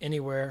show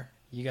anywhere.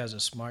 You guys are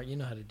smart. You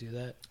know how to do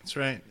that. That's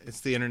right. It's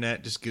the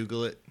internet. Just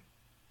Google it.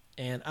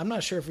 And I'm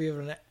not sure if we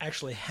ever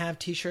actually have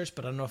T-shirts,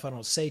 but I don't know if I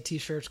don't say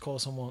T-shirts,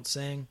 Coalson won't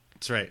sing.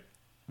 That's right.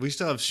 We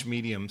still have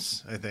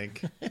schmediums, I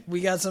think.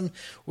 We got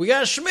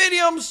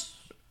schmediums.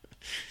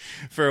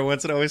 For a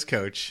once and always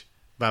coach,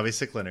 Bobby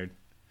Sick Leonard.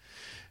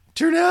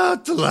 Turn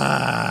out the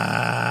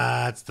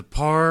lights. The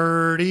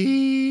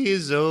party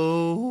is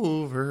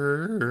over.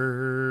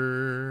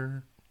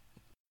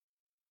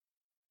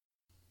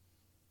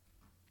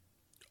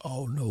 I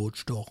don't know what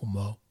you're talking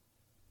about.